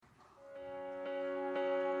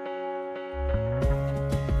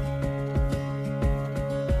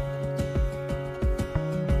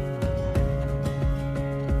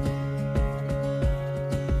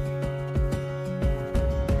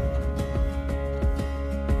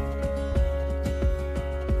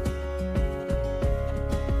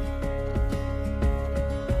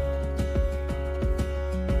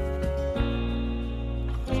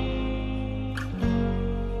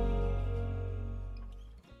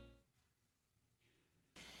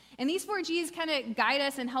And these 4Gs kind of guide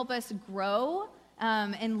us and help us grow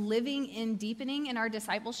and living in deepening in our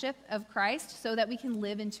discipleship of Christ so that we can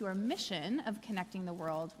live into our mission of connecting the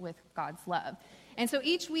world with God's love. And so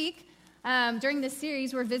each week during this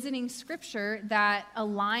series, we're visiting scripture that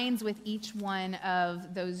aligns with each one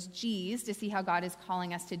of those Gs to see how God is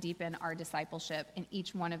calling us to deepen our discipleship in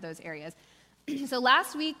each one of those areas. So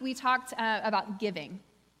last week, we talked about giving,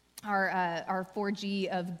 our 4G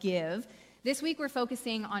of give. This week, we're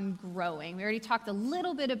focusing on growing. We already talked a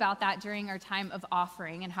little bit about that during our time of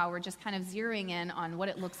offering and how we're just kind of zeroing in on what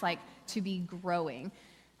it looks like to be growing.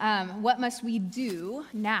 What must we do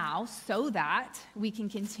now so that we can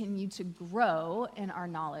continue to grow in our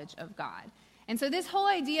knowledge of God? And so this whole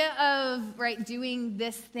idea of, doing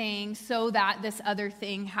this thing so that this other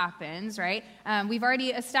thing happens, we've already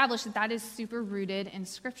established that that is super rooted in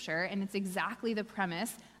Scripture, and it's exactly the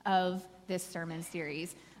premise of this sermon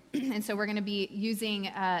series. And so we're going to be using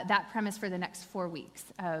that premise for the next 4 weeks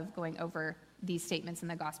of going over these statements in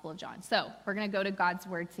the Gospel of John. So we're going to go to God's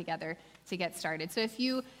Word together to get started. So if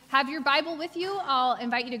you have your Bible with you, I'll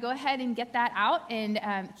invite you to go ahead and get that out and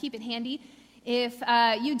keep it handy. If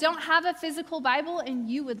you don't have a physical Bible and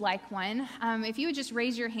you would like one, if you would just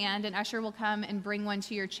raise your hand, an usher will come and bring one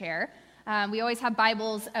to your chair. We always have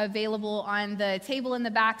Bibles available on the table in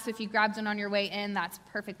the back, so if you grabbed one on your way in, that's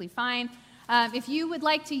perfectly fine. If you would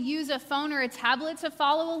like to use a phone or a tablet to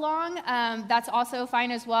follow along, that's also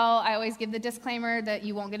fine as well. I always give the disclaimer that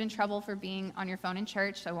you won't get in trouble for being on your phone in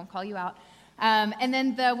church, so I won't call you out. And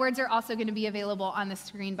then the words are also going to be available on the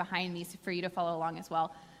screen behind me for you to follow along as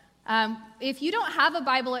well. If you don't have a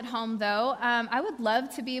Bible at home, though, I would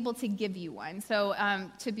love to be able to give you one. So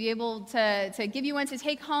to be able to give you one to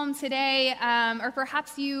take home today, or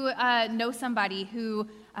perhaps you know somebody who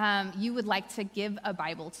you would like to give a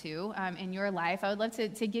Bible to in your life, I would love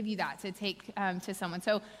to give you that, to take to someone.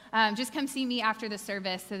 So just come see me after the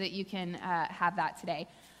service so that you can have that today.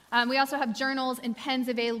 We also have journals and pens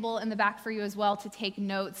available in the back for you as well to take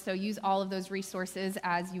notes, so use all of those resources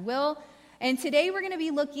as you will. And today we're going to be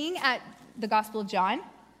looking at the Gospel of John.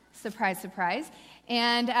 Surprise, surprise.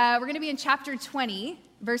 And we're going to be in chapter 20,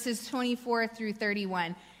 verses 24 through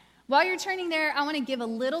 31. While you're turning there, I want to give a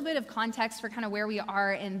little bit of context for kind of where we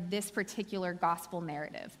are in this particular gospel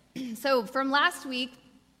narrative. So from last week,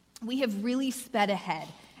 we have really sped ahead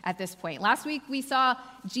at this point. Last week, we saw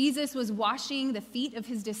Jesus was washing the feet of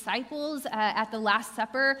his disciples at the Last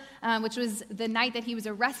Supper, which was the night that he was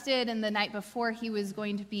arrested and the night before he was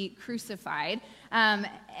going to be crucified.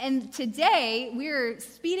 And today, we're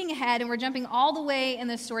speeding ahead and we're jumping all the way in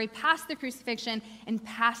the story past the crucifixion and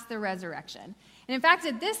past the resurrection. And in fact,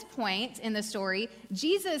 at this point in the story,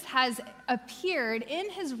 Jesus has appeared in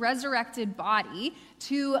his resurrected body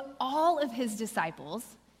to all of his disciples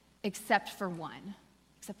except for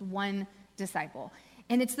one disciple.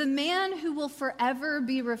 And it's the man who will forever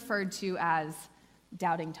be referred to as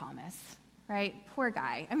Doubting Thomas, right? Poor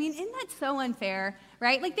guy. I mean, isn't that so unfair,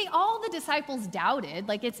 right? All the disciples doubted.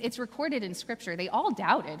 It's recorded in Scripture. They all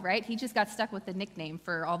doubted, right? He just got stuck with the nickname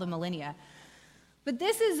for all the millennia. But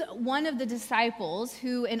this is one of the disciples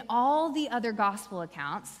who, in all the other gospel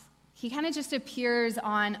accounts, he kind of just appears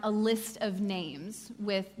on a list of names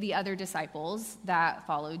with the other disciples that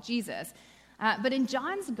followed Jesus. But in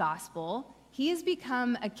John's gospel, he has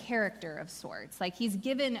become a character of sorts. He's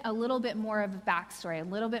given a little bit more of a backstory, a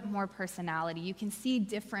little bit more personality. You can see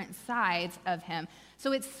different sides of him.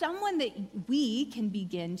 So it's someone that we can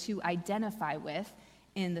begin to identify with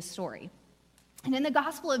in the story. And in the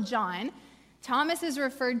Gospel of John, Thomas is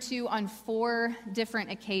referred to on 4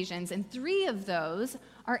 different occasions, and 3 of those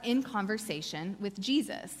are in conversation with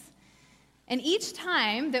Jesus. And each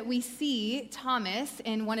time that we see Thomas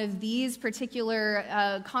in one of these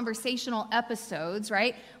particular conversational episodes,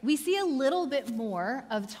 we see a little bit more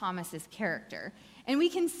of Thomas's character. And we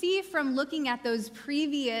can see from looking at those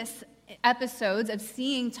previous episodes of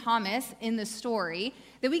seeing Thomas in the story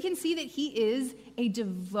that we can see that he is a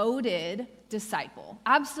devoted disciple,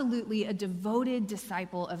 absolutely a devoted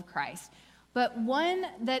disciple of Christ, but one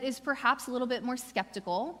that is perhaps a little bit more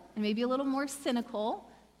skeptical and maybe a little more cynical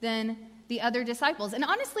than the other disciples. And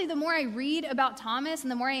honestly, the more I read about Thomas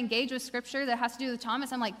and the more I engage with Scripture that has to do with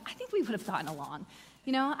Thomas, I'm like, I think we would have gotten along.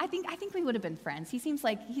 I think we would have been friends. He seems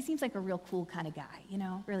like a real cool kind of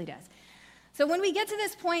guy, really does. So when we get to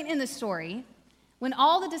this point in the story, when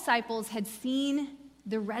all the disciples had seen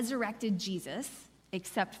the resurrected Jesus,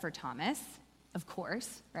 except for Thomas, of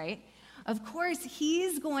course, right? Of course,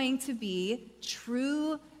 he's going to be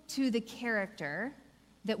true to the character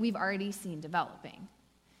that we've already seen developing.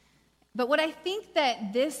 But what I think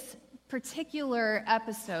that this particular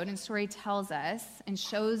episode and story tells us and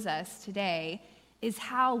shows us today is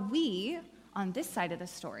how we, on this side of the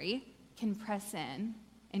story, can press in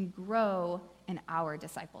and grow in our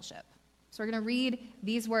discipleship. So we're going to read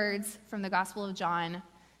these words from the Gospel of John,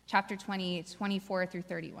 chapter 20, 24 through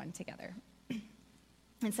 31 together.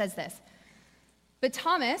 It says this, "But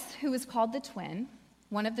Thomas, who was called the twin,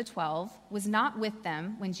 one of the 12, was not with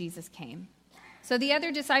them when Jesus came. So the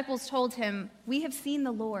other disciples told him, 'We have seen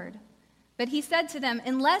the Lord.' But he said to them,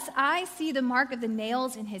 'Unless I see the mark of the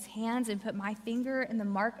nails in his hands and put my finger in the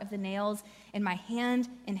mark of the nails and my hand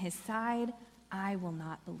in his side, I will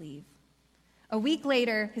not believe.' A week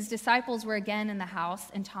later, his disciples were again in the house,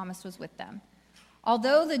 and Thomas was with them.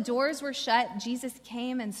 Although the doors were shut, Jesus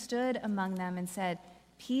came and stood among them and said,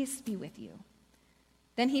 'Peace be with you.'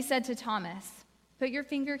 Then he said to Thomas, 'Put your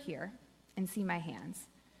finger here and see my hands.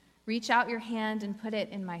 Reach out your hand and put it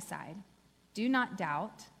in my side. Do not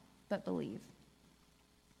doubt, but believe.'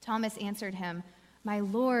 Thomas answered him, 'My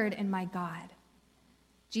Lord and my God.'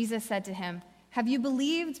 Jesus said to him, 'Have you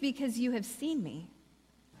believed because you have seen me?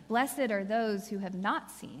 Blessed are those who have not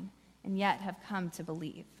seen and yet have come to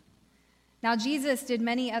believe.' Now Jesus did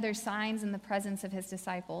many other signs in the presence of his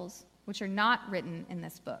disciples, which are not written in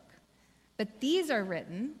this book. But these are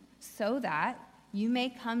written so that you may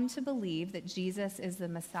come to believe that Jesus is the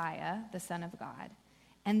Messiah, the Son of God,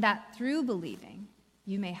 and that through believing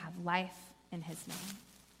you may have life in his name."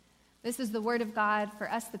 This is the word of God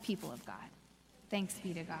for us, the people of God. Thanks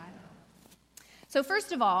be to God. So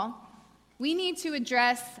first of all, we need to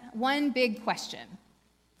address one big question.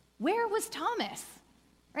 Where was Thomas?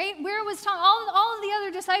 Right? Where was Thomas? All of the other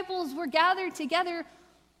disciples were gathered together.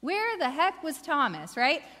 Where the heck was Thomas,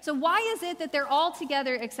 right? So why is it that they're all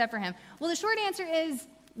together except for him? Well, the short answer is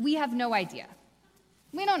we have no idea.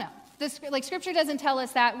 We don't know. Scripture doesn't tell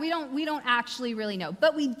us that. We don't actually really know.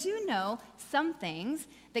 But we do know some things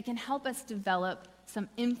that can help us develop some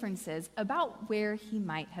inferences about where he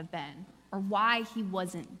might have been or why he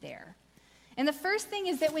wasn't there. And the first thing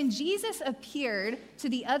is that when Jesus appeared to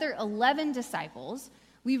the other 11 disciples,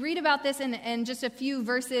 we read about this in just a few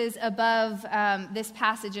verses above this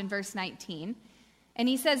passage in verse 19. And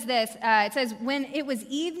he says this, it says, "When it was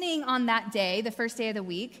evening on that day, the first day of the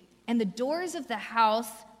week, and the doors of the house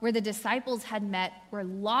where the disciples had met were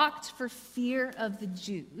locked for fear of the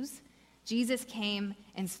Jews, Jesus came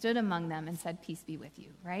and stood among them and said, 'Peace be with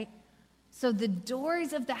you,'" right? So the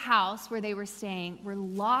doors of the house where they were staying were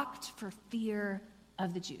locked for fear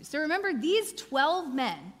of the Jews. So remember, these 12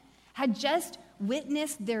 men had just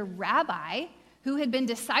witnessed their rabbi, who had been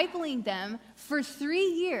discipling them for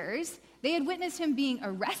 3 years. They had witnessed him being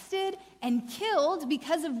arrested and killed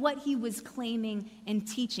because of what he was claiming and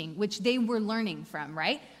teaching, which they were learning from,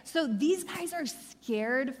 right? So these guys are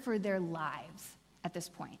scared for their lives at this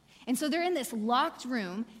point. And so they're in this locked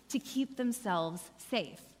room to keep themselves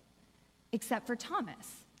safe, except for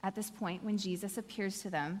Thomas at this point when Jesus appears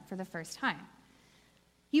to them for the first time.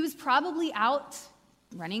 He was probably out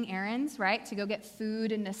running errands, right, to go get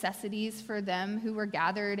food and necessities for them who were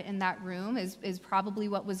gathered in that room is probably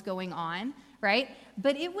what was going on, right?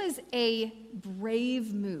 But it was a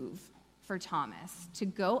brave move for Thomas to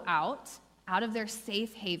go out of their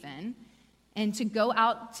safe haven and to go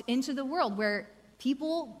out into the world where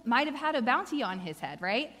people might have had a bounty on his head,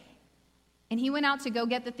 right? And he went out to go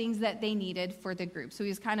get the things that they needed for the group. So he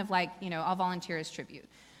was kind of like, I'll volunteer as tribute.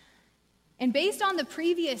 And based on the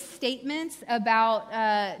previous statements about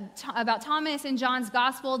Thomas in John's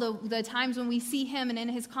gospel, the times when we see him and in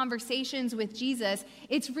his conversations with Jesus,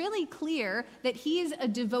 it's really clear that he is a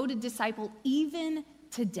devoted disciple even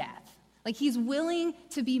to death. Like he's willing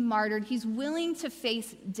to be martyred. He's willing to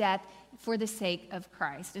face death for the sake of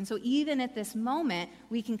Christ. And so even at this moment,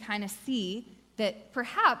 we can kind of see that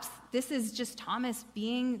perhaps this is just Thomas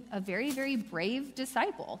being a very, very brave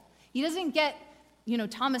disciple. He doesn't get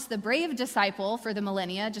Thomas the brave disciple for the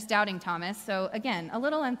millennia, just doubting Thomas. So again, a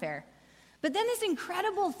little unfair. But then this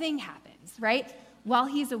incredible thing happens, right? While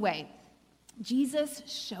he's away, Jesus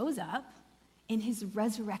shows up in his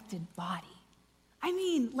resurrected body. I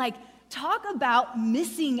mean, talk about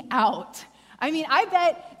missing out. I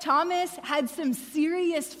bet Thomas had some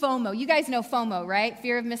serious FOMO. You guys know FOMO, right?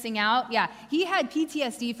 Fear of missing out. Yeah, he had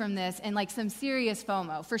PTSD from this and some serious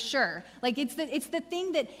FOMO for sure. It's the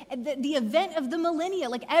thing that the event of the millennia.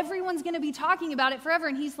 Everyone's going to be talking about it forever.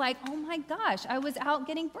 And he's like, oh my gosh, I was out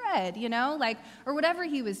getting bread, or whatever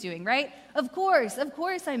he was doing, right? Of course,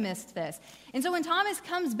 I missed this. And so when Thomas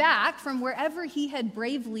comes back from wherever he had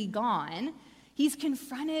bravely gone, he's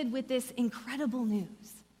confronted with this incredible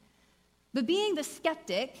news. But being the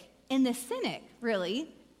skeptic and the cynic, really,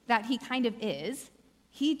 that he kind of is,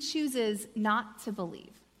 he chooses not to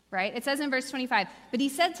believe, right? It says in verse 25, but he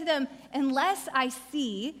said to them, unless I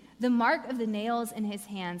see the mark of the nails in his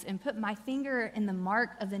hands and put my finger in the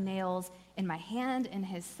mark of the nails in my hand in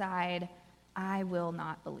his side, I will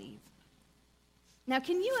not believe. Now,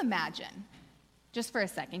 can you imagine, just for a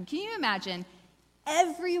second, can you imagine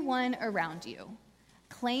everyone around you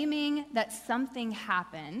claiming that something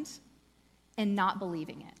happened and not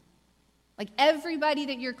believing it? Like everybody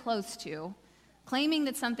that you're close to claiming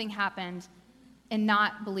that something happened and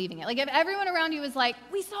not believing it. Like if everyone around you was like,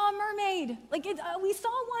 we saw a mermaid, like we saw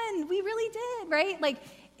one, we really did, right? Like,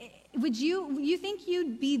 would you think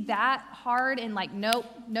you'd be that hard and like, nope,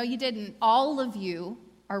 no you didn't, all of you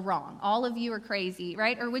are wrong, all of you are crazy,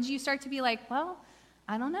 right? Or would you start to be like, well,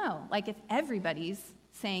 I don't know, like if everybody's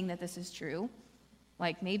saying that this is true,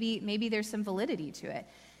 like maybe there's some validity to it.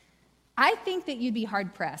 I think that you'd be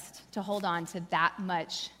hard-pressed to hold on to that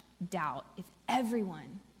much doubt if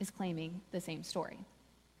everyone is claiming the same story.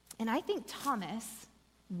 And I think Thomas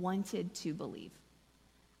wanted to believe.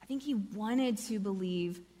 I think he wanted to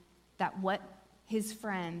believe that what his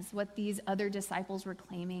friends, what these other disciples were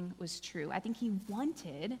claiming was true. I think he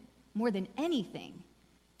wanted, more than anything,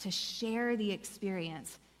 to share the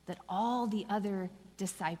experience that all the other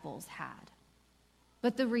disciples had.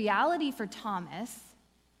 But the reality for Thomas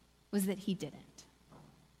was that he didn't,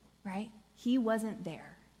 right? He wasn't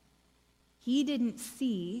there. He didn't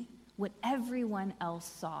see what everyone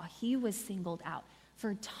else saw. He was singled out.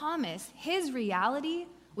 For Thomas, his reality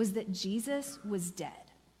was that Jesus was dead.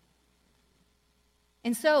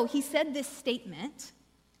 And so he said this statement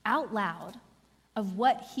out loud of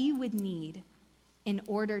what he would need in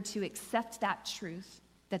order to accept that truth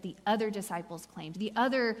that the other disciples claimed, the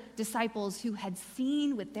other disciples who had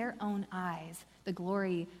seen with their own eyes the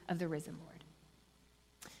glory of the risen Lord.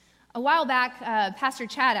 A while back, Pastor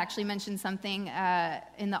Chad actually mentioned something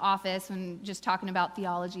in the office when just talking about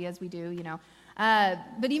theology as we do, you know.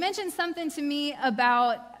 But he mentioned something to me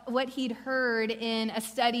about what he'd heard in a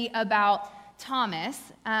study about Thomas.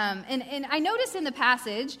 And I noticed in the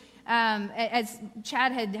passage, as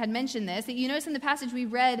Chad had mentioned this, that you notice in the passage we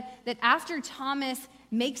read that after Thomas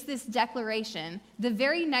makes this declaration, the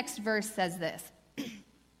very next verse says this.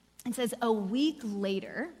 It says, a week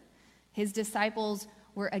later, his disciples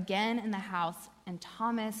were again in the house, and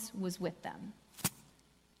Thomas was with them.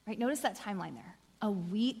 Right? Notice that timeline there. A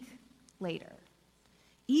week later.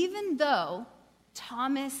 Even though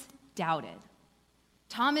Thomas doubted,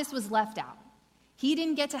 Thomas was left out. He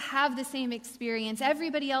didn't get to have the same experience.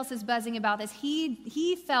 Everybody else is buzzing about this.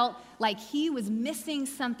 He felt like he was missing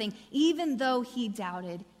something. Even though he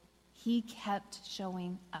doubted, he kept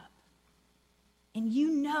showing up. And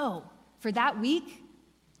you know, for that week,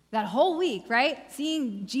 that whole week, right?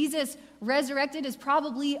 Seeing Jesus resurrected is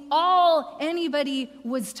probably all anybody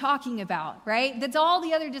was talking about, right? That's all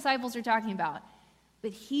the other disciples are talking about.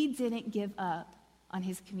 But he didn't give up on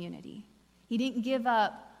his community. He didn't give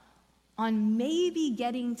up on maybe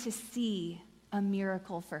getting to see a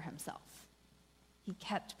miracle for himself. He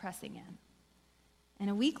kept pressing in. And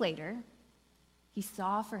a week later, he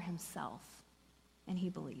saw for himself and he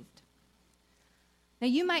believed. Now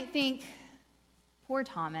you might think, poor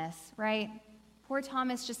Thomas, right? Poor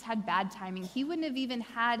Thomas just had bad timing. He wouldn't have even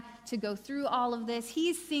had to go through all of this.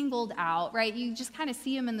 He's singled out, right? You just kind of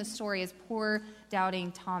see him in the story as poor,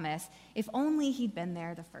 doubting Thomas. If only he'd been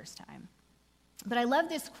there the first time. But I love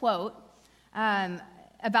this quote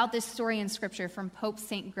about this story in Scripture from Pope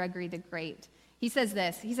St. Gregory the Great. He says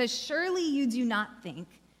this. He says, surely you do not think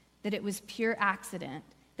that it was pure accident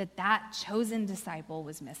that chosen disciple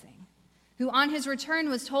was missing, who on his return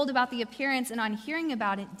was told about the appearance and on hearing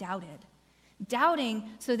about it doubting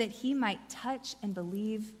so that he might touch and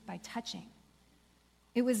believe by touching.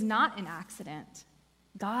 It was not an accident.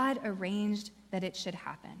 God arranged that it should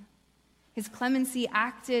happen. His clemency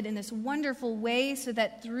acted in this wonderful way so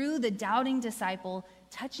that through the doubting disciple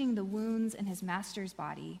touching the wounds in his master's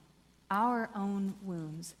body, our own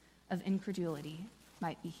wounds of incredulity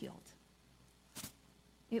might be healed.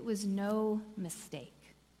 It was no mistake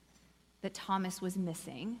that Thomas was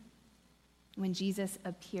missing when Jesus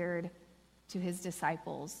appeared to his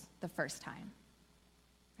disciples the first time.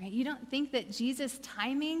 Right? You don't think that Jesus'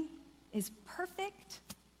 timing is perfect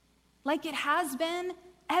like it has been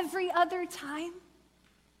every other time?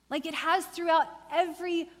 Like it has throughout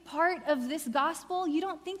every part of this gospel? You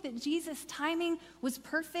don't think that Jesus' timing was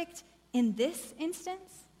perfect in this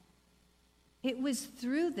instance? It was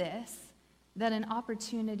through this that an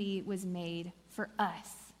opportunity was made for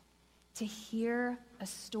us to hear a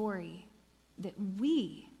story that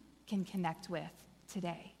we can connect with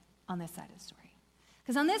today on this side of the story.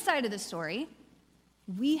 Because on this side of the story,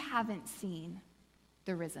 we haven't seen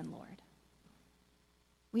the risen Lord.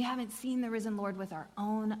 We haven't seen the risen Lord with our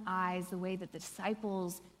own eyes the way that the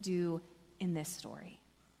disciples do in this story.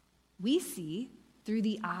 We see through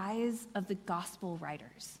the eyes of the gospel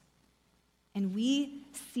writers. And we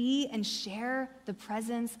see and share the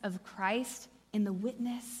presence of Christ in the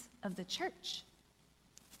witness of the church.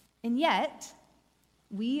 And yet,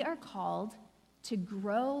 we are called to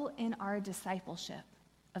grow in our discipleship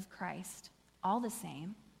of Christ, all the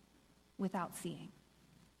same, without seeing.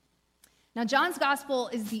 Now, John's gospel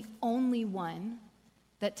is the only one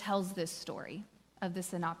that tells this story of the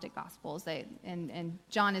synoptic gospels. And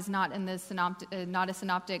John is not a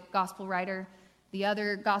synoptic gospel writer. The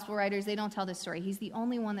other gospel writers, they don't tell this story. He's the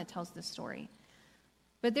only one that tells this story.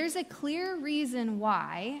 But there's a clear reason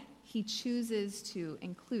why he chooses to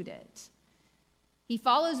include it. He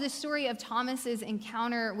follows this story of Thomas's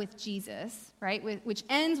encounter with Jesus, right, which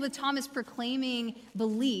ends with Thomas proclaiming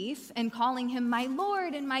belief and calling him my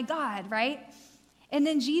Lord and my God, right? And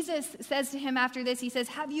then Jesus says to him after this, he says,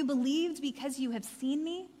 "Have you believed because you have seen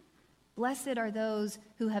me? Blessed are those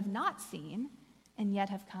who have not seen and yet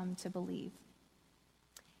have come to believe."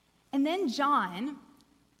 And then John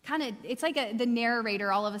it's like the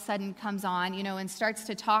narrator all of a sudden comes on, and starts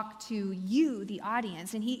to talk to you, the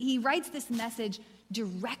audience. And he writes this message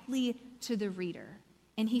directly to the reader.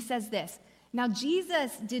 And he says this, "Now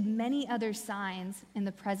Jesus did many other signs in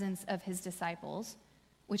the presence of his disciples,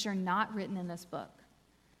 which are not written in this book.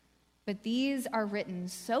 But these are written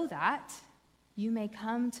so that you may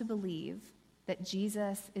come to believe that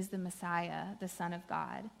Jesus is the Messiah, the Son of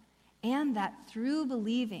God, and that through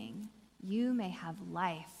believing you may have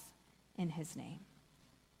life in his name."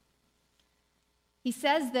 He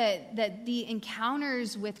says that the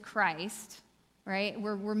encounters with Christ, right,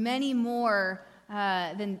 were many more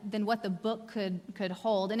than what the book could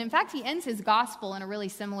hold. And in fact, he ends his gospel in a really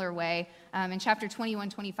similar way. In chapter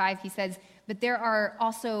 21-25, he says, "But there are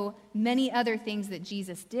also many other things that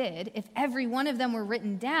Jesus did. If every one of them were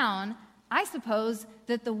written down, I suppose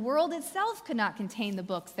that the world itself could not contain the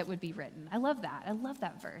books that would be written." I love that. I love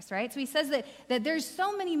that verse, right? So he says that there's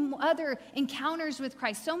so many other encounters with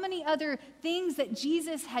Christ, so many other things that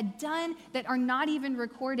Jesus had done that are not even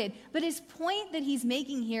recorded. But his point that he's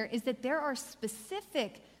making here is that there are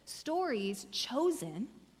specific stories chosen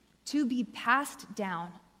to be passed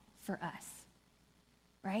down for us,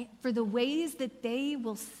 right? For the ways that they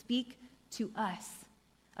will speak to us,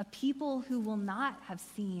 a people who will not have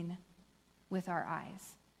seen with our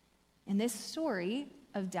eyes. And this story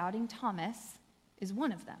of doubting Thomas is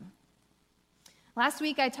one of them. Last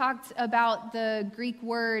week I talked about the Greek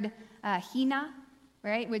word hina,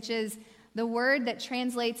 right, which is the word that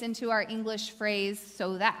translates into our English phrase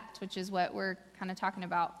 "so that," which is what we're kind of talking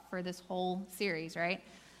about for this whole series, right?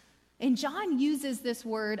 And John uses this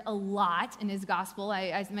word a lot in his gospel.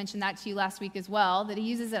 I mentioned that to you last week as well, that he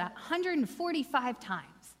uses it 145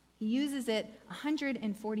 times. He uses it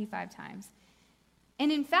 145 times.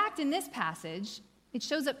 And in fact, in this passage, it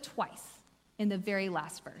shows up twice in the very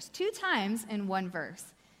last verse, 2 times in one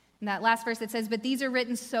verse. In that last verse, it says, "But these are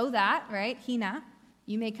written so that," right, hina,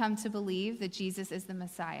 "you may come to believe that Jesus is the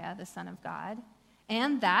Messiah, the Son of God,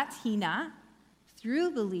 and that, hina, through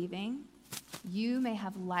believing, you may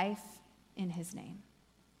have life in his name."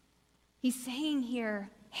 He's saying here,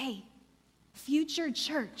 hey, future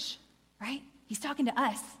church, right? He's talking to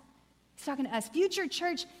us. He's talking to us. Future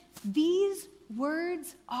church, these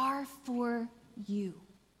words are for you.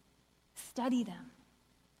 Study them.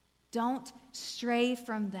 Don't stray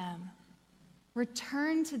from them.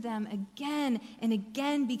 Return to them again and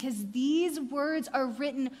again, because these words are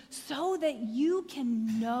written so that you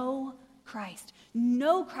can know Christ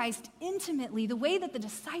intimately, the way that the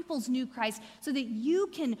disciples knew Christ, so that you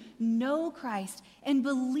can know Christ and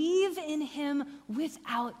believe in him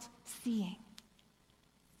without seeing.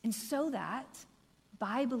 And so that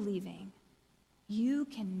by believing, you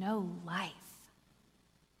can know life.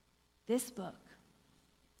 This book,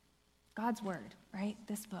 God's word, right?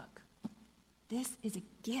 This book, this is a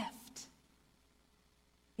gift.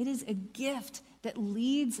 It is a gift that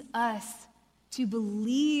leads us to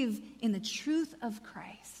believe in the truth of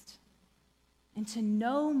Christ and to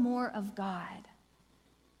know more of God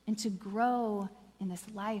and to grow in this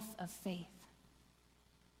life of faith.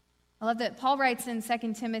 I love that Paul writes in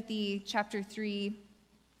 2 Timothy chapter 3,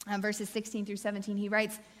 verses 16 through 17, he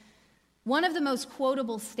writes, one of the most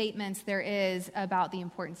quotable statements there is about the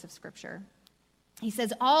importance of Scripture. He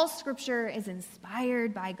says, "All Scripture is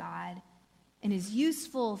inspired by God and is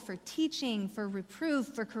useful for teaching, for reproof,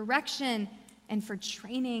 for correction, and for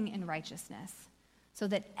training in righteousness, so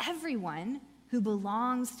that everyone who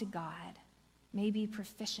belongs to God may be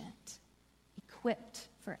proficient, equipped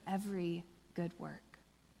for every good work.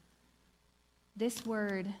 This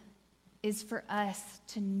word is for us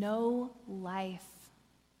to know life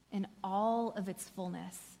in all of its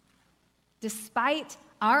fullness, despite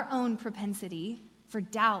our own propensity for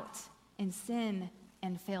doubt and sin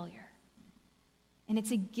and failure. And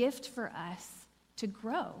it's a gift for us to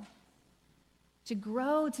grow,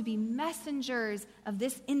 to be messengers of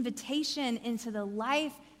this invitation into the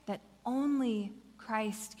life that only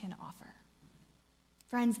Christ can offer.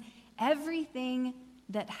 Friends, everything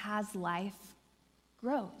that has life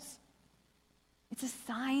grows. It's a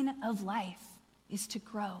sign of life, is to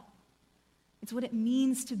grow. It's what it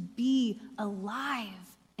means to be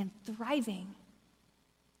alive and thriving.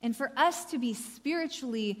 And for us to be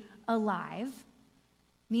spiritually alive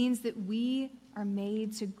means that we are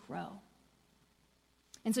made to grow.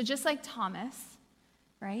 And so just like Thomas,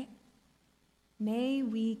 right? May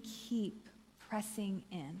we keep pressing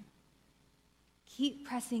in. Keep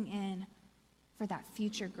pressing in for that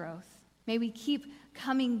future growth. May we keep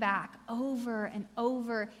coming back over and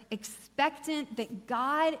over, expectant that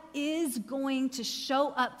God is going to show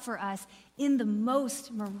up for us in the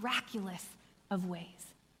most miraculous of ways.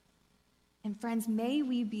 And friends, may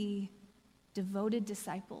we be devoted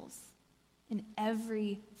disciples in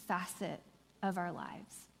every facet of our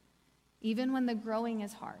lives, even when the growing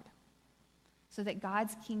is hard, so that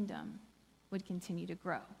God's kingdom would continue to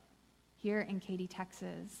grow here in Katy,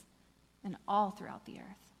 Texas, and all throughout the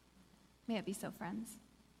earth. May it be so, friends.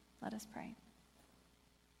 Let us pray.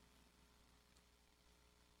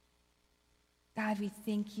 God, we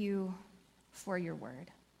thank you for your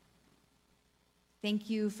word. Thank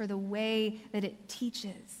you for the way that it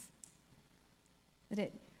teaches, that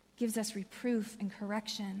it gives us reproof and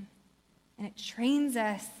correction, and it trains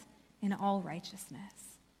us in all righteousness.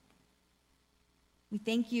 We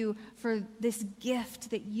thank you for this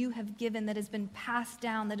gift that you have given, that has been passed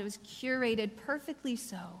down, that it was curated perfectly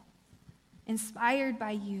so, inspired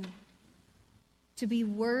by you, to be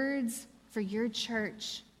words for your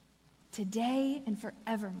church today and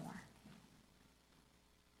forevermore.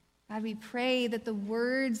 God, we pray that the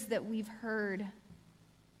words that we've heard,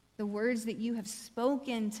 the words that you have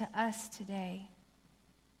spoken to us today,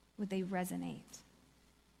 would they resonate?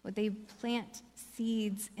 Would they plant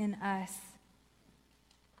seeds in us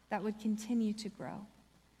that would continue to grow?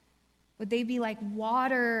 Would they be like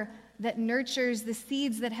water that nurtures the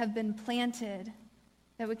seeds that have been planted,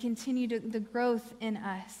 that would continue the growth in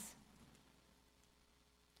us?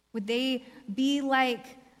 Would they be like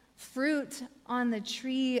fruit on the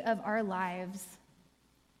tree of our lives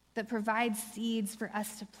that provides seeds for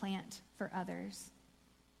us to plant for others?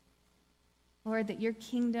 Lord, that your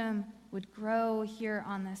kingdom would grow here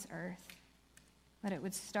on this earth, that it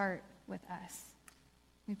would start with us.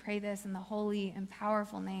 We pray this in the holy and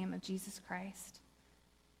powerful name of Jesus Christ.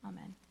 Amen.